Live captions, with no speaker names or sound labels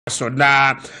So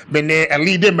now, bene a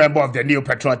leading member of the New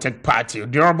Patriotic Party,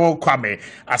 the Honorable Kwame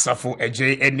Asafo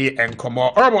Adjei, any and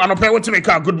Komo. Honorable, I want to make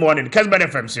a good morning. Kessben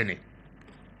FM Sini.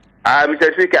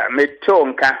 Mr. Speaker, me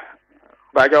tonka.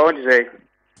 But I want to say.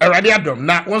 Radiadom,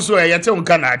 now once we are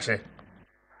tonka nache.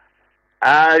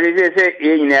 They say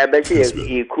in a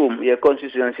better kum, your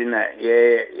constituency na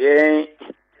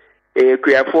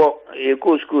for a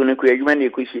cool school and create many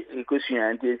cushion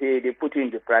and they put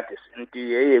into practice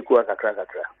into a quackra.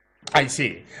 I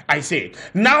see.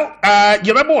 Now,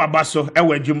 you remember Abaso,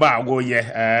 Ewe Jumba, go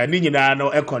Nina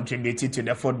no contributed to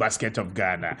the food basket of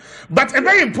Ghana. But a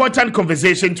very important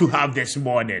conversation to have this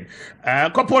morning,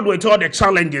 coupled with all the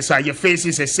challenges you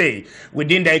face, say,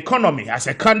 within the economy as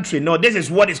a country. No, this is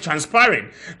what is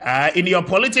transpiring in your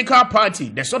political party,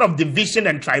 the sort of division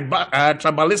and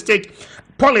tribalistic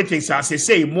politics, as I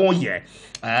say, more here.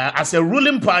 As a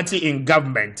ruling party in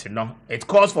government, it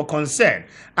calls for concern.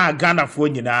 Ghana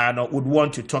would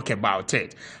want to talk about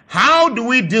it. How do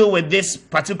we deal with this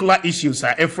particular issues,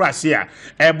 Efrasia,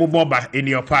 Boba, in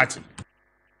your party?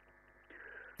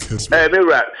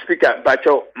 Speaker,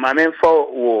 Bacho, my main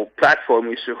for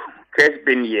platform is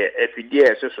Kessben here,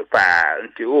 FDS, so far,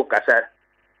 until Okasa,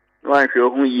 one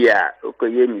who year,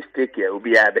 okay, mistake here will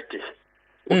be a better.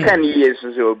 Can years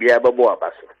will be a babo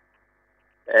abaso.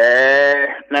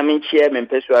 Na me chairman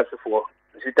persuasive for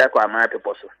Sita Kwame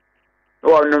Asafo.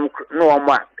 No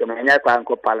more, Kamanya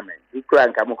Kwanko Parliament. You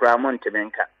crank a Mokramon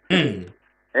Temenka.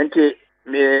 Enti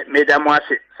me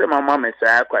damwase, some mamma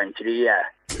say Quanchria,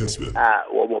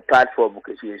 or platform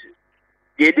because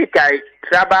the Dikai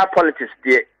tribal politics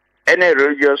there, any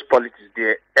religious politics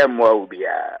there, M1 will be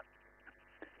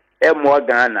M1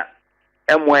 Ghana,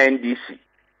 M1 NDC,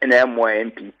 and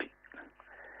M1 NPP.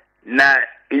 Now,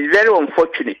 it's very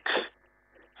unfortunate.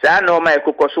 So I know my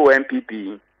Kokoso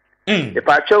MPP. The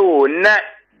patrol not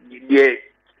the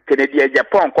Canadian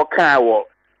Japan Kokawa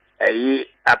a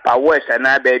powers and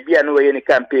I baby and way any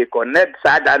campaign connect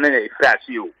sad and a flash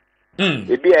you.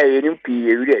 It be a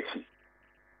NP.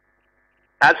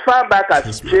 As far back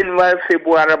as January,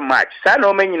 February, March,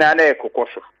 Sano Menina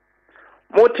Kokoso.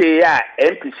 Mote ya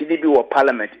NPC or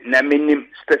Parliament, na minim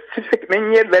specific,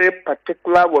 many very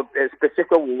particular,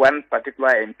 specific one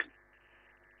particular MP.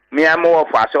 Me am more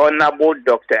of us honorable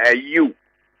Dr. You,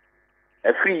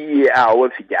 a 3-year hour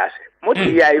figure.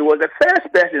 Mote ya, he was the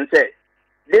first person said,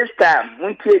 this time,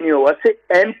 Muntienio was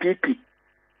MPP,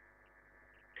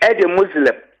 Eddie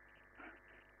Muslim,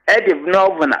 Eddie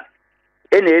Novena,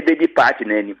 any ABD party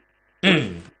name.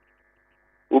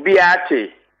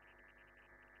 Ubiate.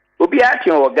 Obi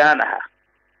atin o Ghana ha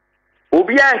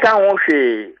obi anka ho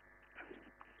hwe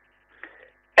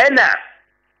ena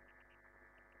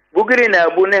bugiri na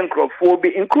abu ne nkrofo bi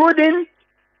including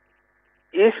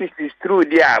if it is true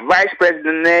there vice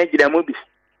president na giramu bi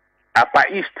apa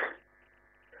east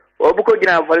obuko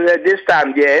gina for this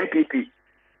time the MPP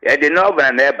the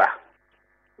northern neighbor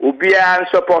obi an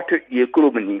support ye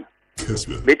club ni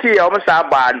beti ya omsa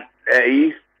ba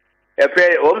yi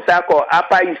efe omsa ko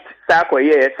apa east sako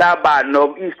ye saba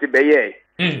north east be ye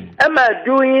am I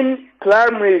doing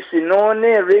primaries no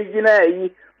ne regional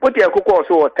yi put your kokko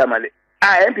so watamale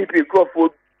MPP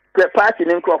Crawford party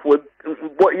in Crawford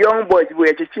young boys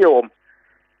we chichi om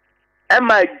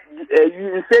am I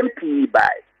in same P by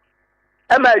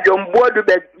am I on board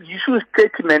be issue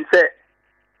statement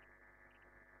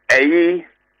say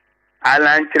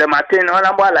Alan Clematin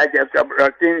honorable like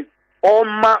Rotin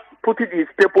Oma put these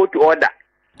people to order.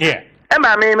 Yeah. Am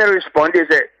I may respond is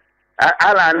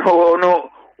Alan no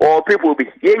or people be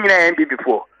yen MPP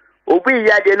before. Obi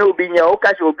ya de no be nya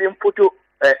okashi obi put to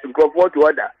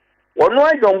order. One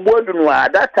was on board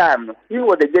at that time. He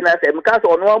was the general because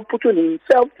on one put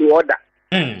himself to order.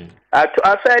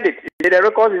 I said it. The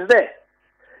record is there.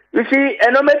 You see,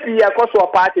 and no matter your cost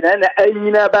of party and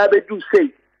Baby do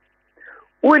say.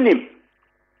 Winning.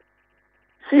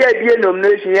 See a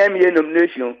nomination,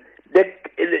 nomination.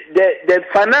 The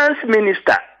finance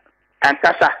minister and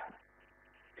Kasa,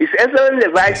 His Excellency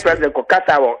the Vice President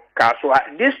Kokasa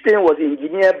Kaswa, this thing was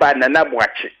engineered by Nana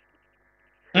Bwachi.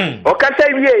 Okasa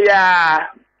ya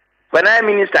finance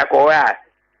minister Kowa.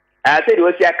 I said it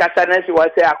was a Kasa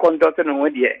was a conductor no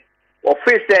one year.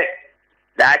 Office said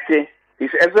that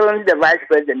His Excellency the Vice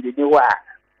President did not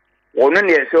one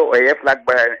year so a flag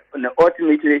bearer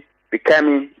ultimately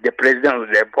becoming the President of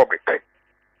the Republic.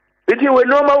 It was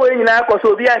normal way in our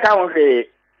Kosovian country.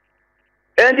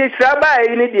 And it's rabbi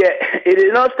in India. It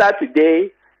did not start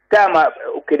today. Time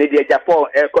Canadian Japan,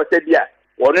 Kosebia,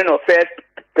 one of first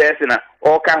person,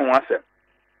 all can answer.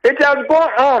 It has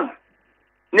gone on.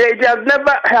 It has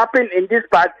never happened in this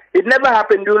part. It never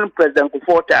happened during President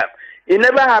Kufuor time. it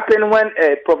never happened when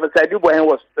Professor Dubois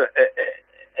was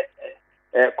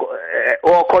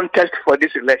or contest for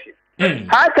this election.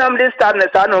 How come this sadness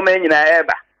are no man in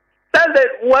ever? That's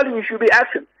what we should be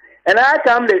asking. And how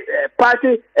come the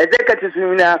party executives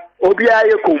in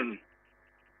Obiaye Kum?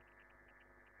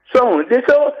 So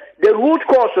the root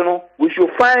cause, we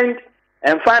should find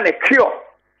a cure.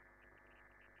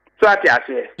 So I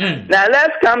say. Now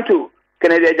let's come to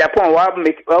Canada, Japan. What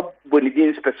make up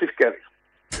Bonidin specifically?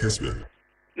 Kessben.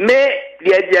 May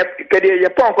the Canada,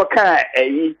 Japan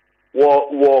can war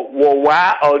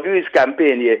or do his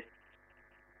campaign here.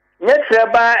 Next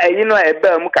about a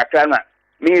bell mukakrana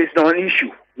means no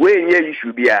issue. Where you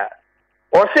should be or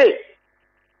say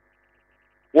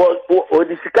what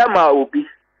the scammer will be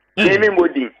naming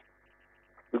body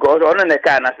because on the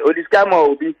canas or the scammer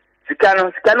will be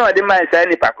scano the man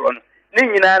any pacron.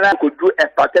 Ninina could do a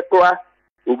particular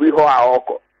will be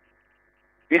how.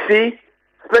 You see,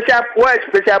 where is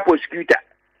special prosecutor?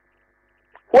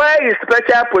 Where is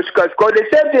special prosecutor? Because the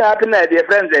same thing happened at their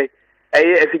friends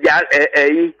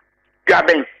a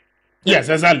grabbing. Yes,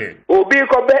 exactly. Obi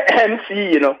Kobe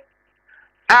MC,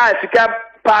 Sika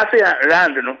passing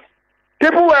around,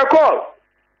 People were called.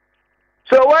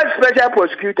 So what special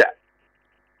prosecutor?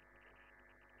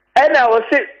 And I was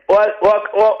say,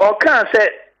 or can't say,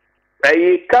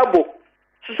 a cabo,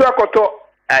 Susakoto,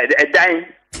 a dime.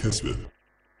 Kessben.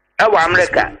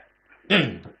 America.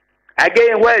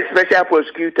 Again, where is special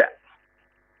prosecutor?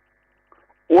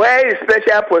 Where is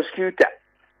special prosecutor?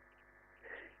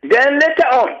 Then later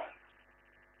on,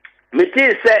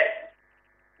 Metis said,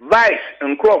 Vice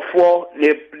and Crop 4,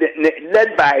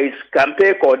 led by his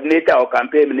campaign coordinator or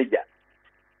campaign manager,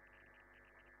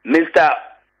 Mr.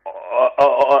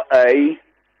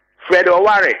 Fred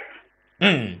Owari,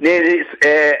 his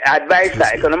advisor,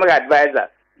 economic advisor,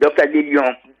 Dr.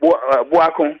 Gideon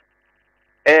Boakon,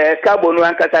 Kabonu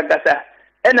and Kasagasa,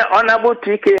 and the Honorable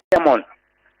T.K. Amon.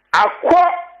 I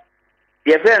quote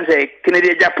your friends say,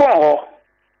 Canada, Japan.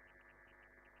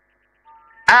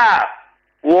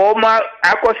 Woma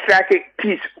akọ strike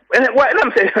peace. What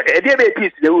I'm saying, a day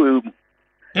peace the room.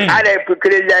 I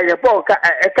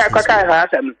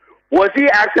was he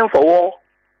asking for war?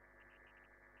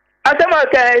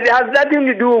 It has nothing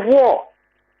to do with war.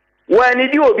 When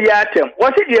it will be at him,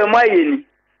 was it your mind?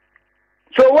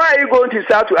 So why are you going to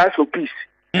start to ask for peace?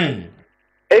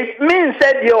 It means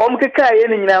that your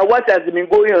what has been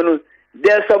going on.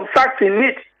 There's some facts in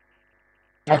it.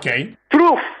 Okay.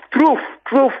 Truth.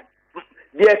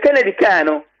 The Kennedy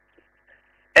Kano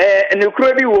and the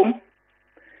Krabby womb.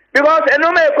 Because a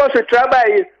no man cause to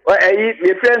trouble or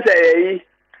your friends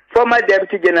former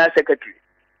deputy general secretary.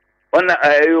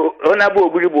 Honorable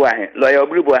Brubuahan, lawyer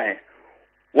Brubuahan.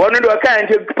 One of the kind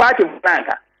of party of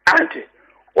banker, auntie.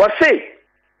 Or say,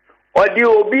 or the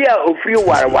Obia of free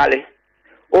Wale,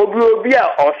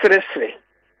 Obia or Sresre.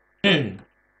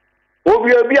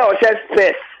 Obia or Chess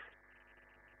Fest.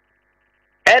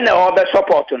 And other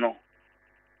support to know.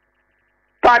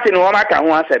 Party no matter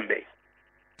who assembly.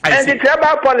 And the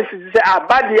tribal policies are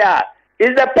bad here.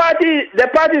 Is the party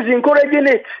is encouraging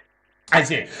it. I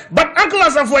see. But Uncle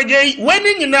Asafo Adjei, when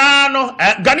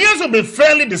Ghanaians will be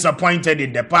fairly disappointed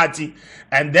in the party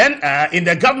and then in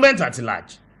the government at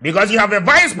large. Because you have a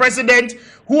vice president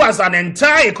who has an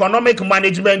entire economic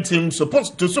management team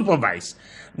supposed to supervise.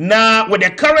 Now, with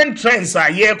the current trends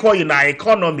here in our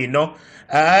economy,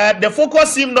 the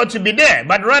focus seems not to be there,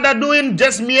 but rather doing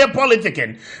just mere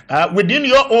politicking within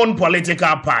your own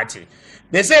political party.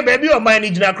 They say, baby, your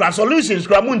managing solutions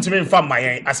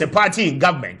as a party in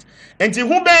government. And to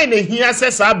who be in here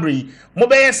says Sabri,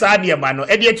 Mobile Sadia Mano,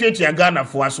 Ediatua Ghana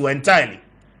for us entirely.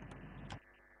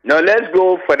 Now let's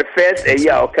go for the first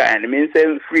year, okay, and it means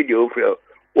free the offer.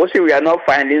 Also, we are not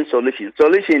finding solutions.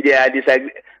 Solution they are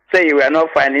disagree. Say we are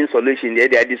not finding solution,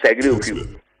 they are disagree with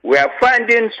you. We are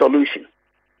finding solution.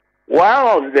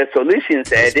 One of the solutions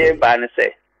they ban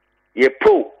say, ye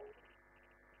pull.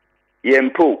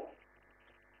 We've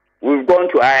gone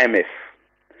to IMF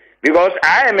because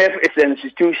IMF is an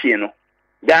institution.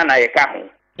 Ghana ye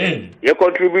can't. You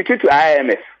contributed to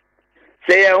IMF.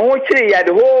 Say you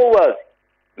the whole world.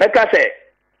 Make us say,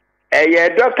 a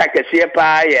doctor can see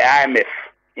IMF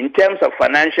in terms of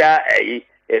financial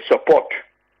support.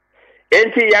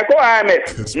 And see, you go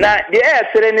IMF. Now, the air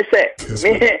serenity say,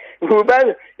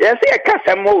 yes, a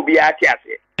custom will be at yes.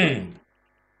 Yen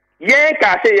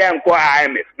can say, Yan go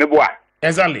IMF, me boy.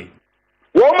 Exactly.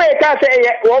 Woman can say,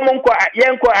 woman go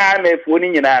IMF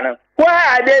winning in Anna.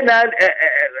 Why are they not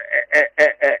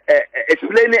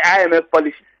explaining IMF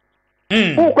policy?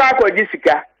 Who quack or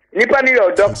Jessica? Nippon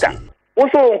your doctor.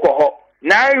 Also,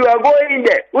 Now you are going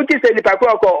there. Which is the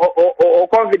or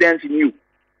confidence in you.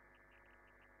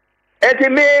 And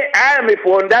me, I am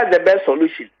for that's the best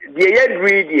solution. The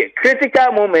greedy,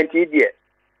 critical moment here.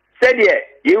 Said here,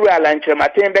 you are lunch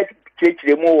matin back church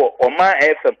remove or my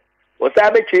FM. Or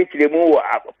Sabe church remove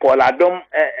Poladom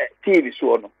TV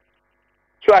so.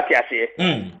 So I say.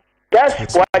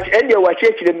 That's what and you were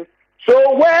church.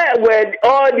 So where were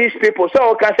all these people?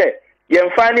 So I can say,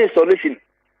 you're finding a solution.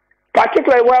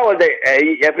 Particularly, why was the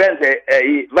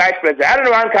vice president? I don't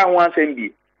know how one can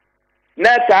be.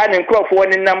 That's an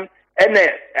Crawford in them, and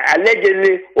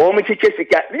allegedly,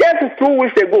 Jessica. Just 2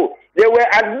 weeks ago, they were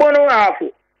at Bono Half.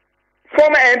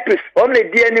 Former MPs, only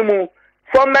DNM,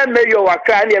 former Mayor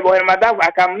Wakani, or Madame,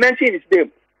 I can mention his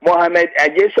name, Mohammed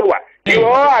Adjei. They were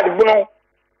all at Bono.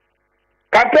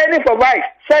 Campaigning for vice,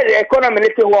 said the economy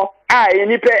little war, in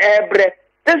Nipe.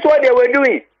 That's what they were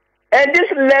doing. And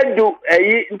this led to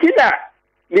Tina,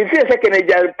 the first second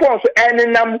response,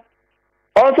 and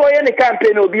also any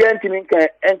campaign will be entering.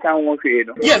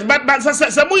 Yes, but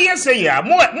some years say yeah,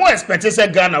 more expected say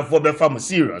Ghana for be from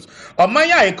serious. Or my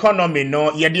economy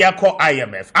no, ye call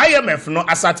IMF. IMF no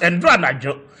asat and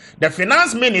dranajo. The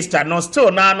finance minister no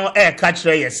still no air catch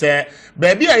say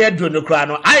baby I do no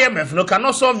crano IMF no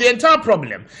cannot solve the entire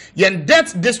problem. Yen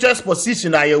debt distress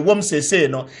position I wom say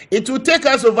no it will take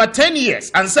us over 10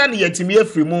 years and send yetimie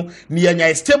frimu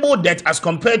near stable debt as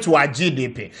compared to our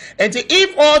GDP. And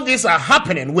if all these are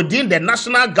happening within the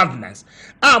national governance,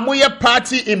 moye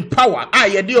party in power,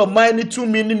 ye di o mine 2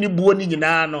 million ni buoni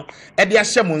nyina no e de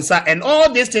ahyemunsa, and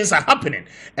all these things are happening.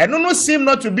 And no seem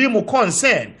not to be more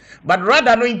concerned, but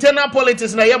rather no internal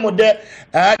politics na yemo de.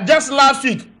 Just last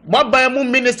week Mabayamu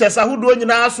ministers who do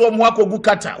nyina so mo akogu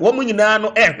kata wo mu nyina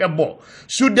no ehwebo.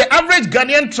 Should the average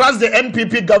Ghanaian trust the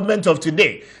NPP government of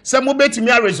today? Some mo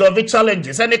betimi resolve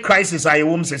challenges any crisis I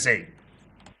wom say.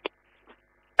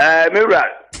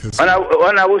 Mira,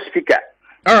 on our speaker.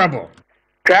 Honorable.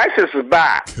 Crisis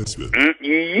bar.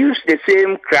 You use the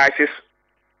same crisis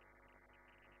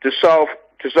to solve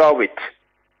it.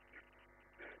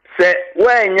 Say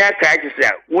when your crisis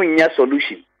when your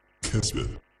solution.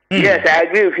 Yes, I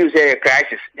agree with you. Say a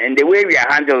crisis, and the way we are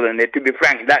handling it, to be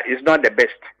frank, that is not the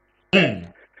best.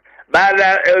 But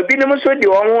so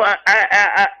the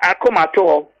I come at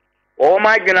all, or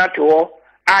my to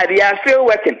they are still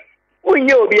working. We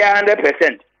know be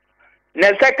 100%.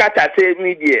 Nesakata say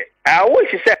media. I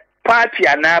wish said party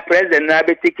and now president now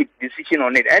be take decision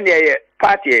on it, and the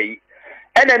party,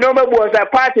 and the number was a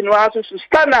party no has to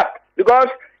stand up because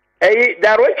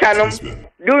the rich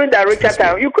during the rich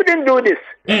time you couldn't do this.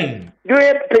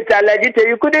 During Peter Legite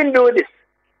you couldn't do this.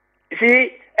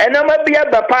 See, and number be a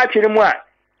party no more.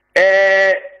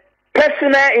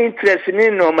 Personal interest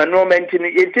in no man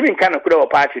it didn't kind of grow a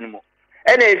party no more.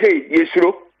 And they say yes,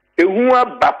 true. Who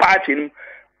are party.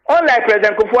 Unlike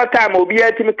President Kufuor time, will be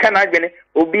a team Canadian,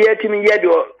 will be a team yet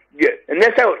or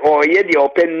yet the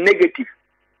open negative.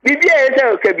 But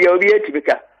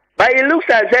it looks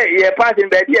as if you're passing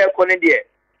by the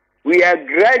we are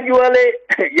gradually,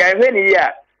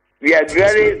 we are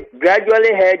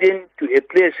gradually heading to a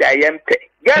place I am.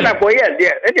 Ghana for years,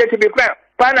 there. To be frank,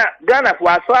 Ghana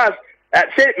for as far as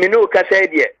said Minoka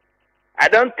said, I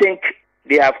don't think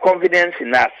they have confidence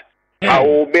in us. I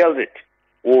will build it.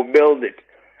 We'll build it.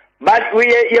 But we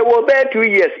will bear 2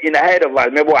 years in ahead of us,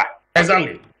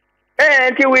 exactly.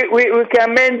 Until we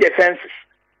can mend defenses.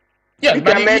 Yeah,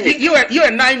 but you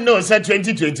and I know, said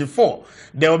 2024,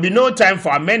 there will be no time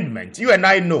for amendment. You and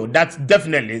I know that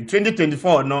definitely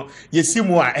 2024, no, you see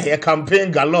more a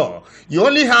campaign galore. You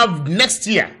only have next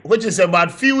year, which is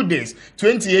about few days,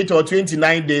 28 or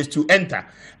 29 days to enter,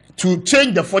 to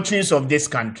change the fortunes of this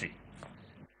country.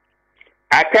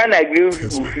 I can't agree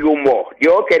with you more.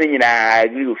 You're kidding, I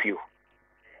agree with you.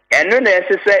 And no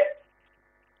necessary,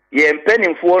 you're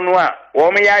penning for no one.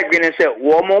 May I say,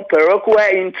 more parochial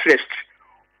interest,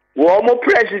 more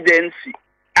presidency,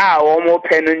 more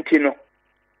penantino.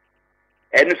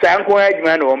 And Sanko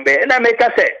Edman on be, and I make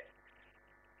a say,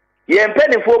 you're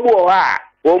penning for Boa,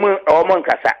 woman or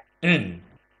Moncasa. And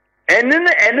then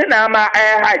I'm a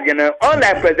high,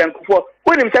 unlike President Kufuor,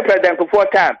 when him say President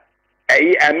Kufuor time.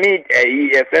 I meet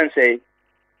a friend say,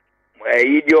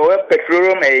 your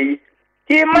petroleum,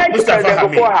 he might be President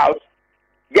Kufuor house.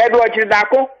 Get what you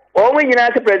know, or when you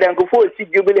answer President Kufuor, see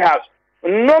Jubilee House.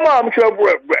 No more, I'm sure,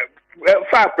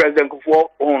 far President Kufuor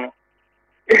own.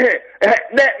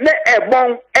 A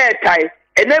bomb airtight,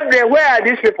 and then where are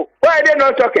these people? Why are they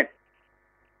not talking?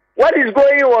 What is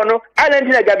going on? I don't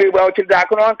think I got to be about to the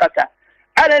Kata.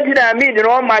 I don't think I mean the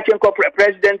all marching corporate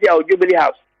presidency of Jubilee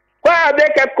House. Why are they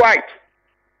kept quiet?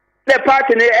 the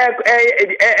party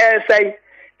say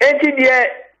enti die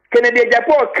Kennedy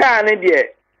Japan can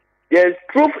there's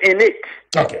proof in it.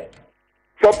 Okay.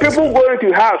 For people going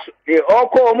to house, they all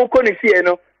call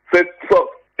Mukonisi for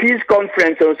peace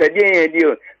conference or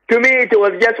deal. To me, it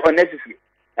was just unnecessary.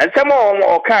 And some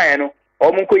of kind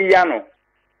or Mukoyano.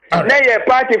 Now your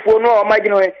party for no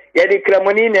imagine ye the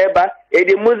Cramoni neighbor, ye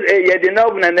the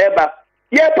Novna neighbor.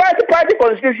 Ye party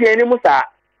constitution any musa.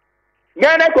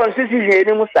 Ghana constitution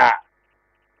any musa.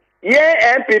 Ye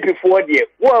NPP for dear.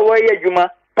 What were ye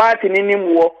Juma party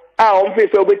in war? On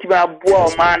face over to my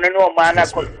boy man and no man.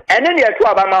 And then you're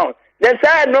 12 amount. The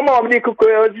side no more of the cook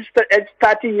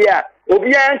starting here.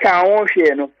 Obianka won't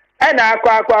share no. And I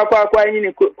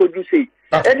could you see?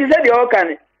 And you said you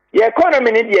can. Your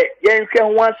economy, you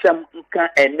can want some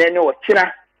and then or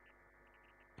China.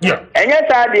 Yeah. And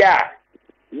yes, idea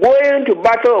going to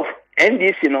battle of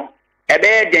NDC, a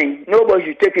bad thing. Nobody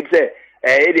should take it, say,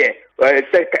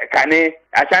 Kane,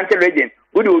 Ashanti region,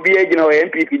 would be a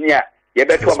NPP near. You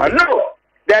better no.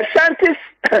 The Ashantis,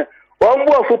 one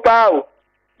more for power.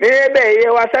 Maybe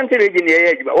you are Ashanti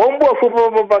region, one more for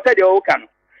the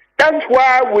That's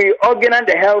why we organize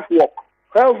the health work.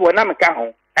 Health work,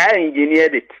 I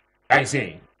engineered it. I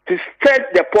see. To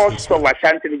set the ports of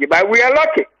Ashanti, but we are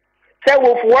lucky. So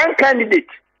with one candidate,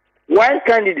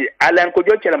 Alan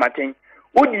Kojo Chelamatin,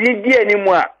 would you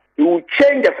anymore? He will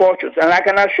change the fortunes, and I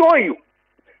can assure you,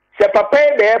 the Papa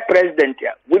the president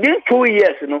here within 2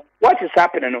 years, what is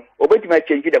happening? Obey might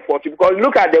change the fortune because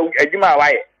look at the Ejima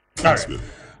Waye.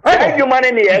 Ejuma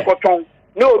in the Ekoton,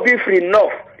 no be free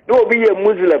enough, no be a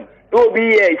Muslim, no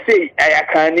be a say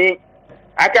Ayakani.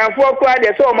 I can forward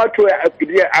the so much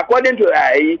according to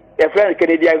a friend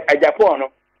Canadian Japan.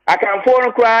 I can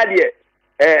forward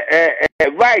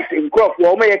vice in crop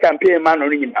for my campaign man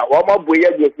on him. Or more boy,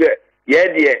 yeah,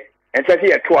 dear, and such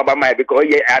a 2 about my because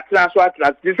at transfer.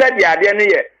 You said the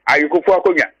idea are you go for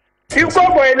Konya? You go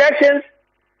for elections.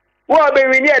 Well,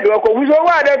 baby, near the Oko, who's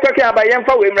over there talking about young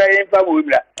for women.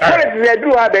 What is the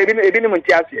do have baby?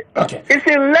 It's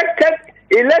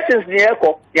elections near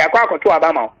Eko, Yakako to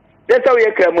Abama. That's how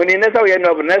you come money, that's how you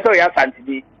know, that's how you have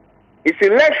Santi. It's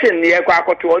election near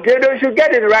Kwakoto. They should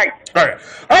get it right. All right.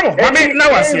 Oh, I mean,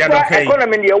 now I see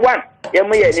economy year one.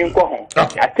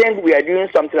 I think we are doing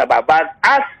something about but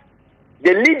as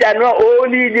the leader, not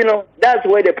only, that's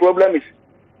where the problem is.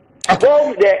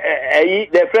 Both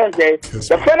the friends,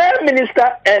 the finance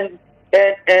minister and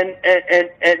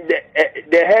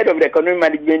the head of the economic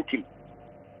management team.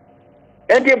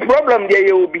 And the problem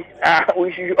there will be,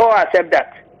 we should all accept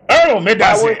that. Oh, we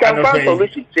can find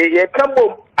solutions. Say, you come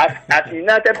home at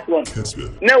United Front.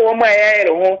 No one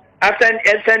home after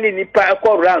sending the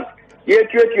parkour rounds. You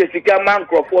create a man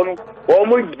microphone,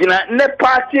 almost no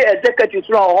party executives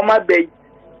from Homa Bay.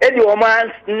 Any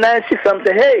woman, Nancy,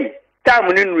 something, hey,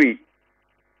 time in read.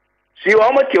 See,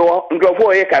 almost your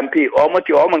campaign, almost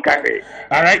your woman carry.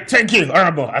 All right, thank you,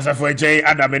 Honorable Asafo Adjei,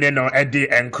 Adamineno, Eddie,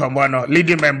 and Komono,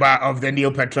 leading member of the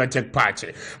Neo Patriotic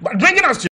Party. But bringing us to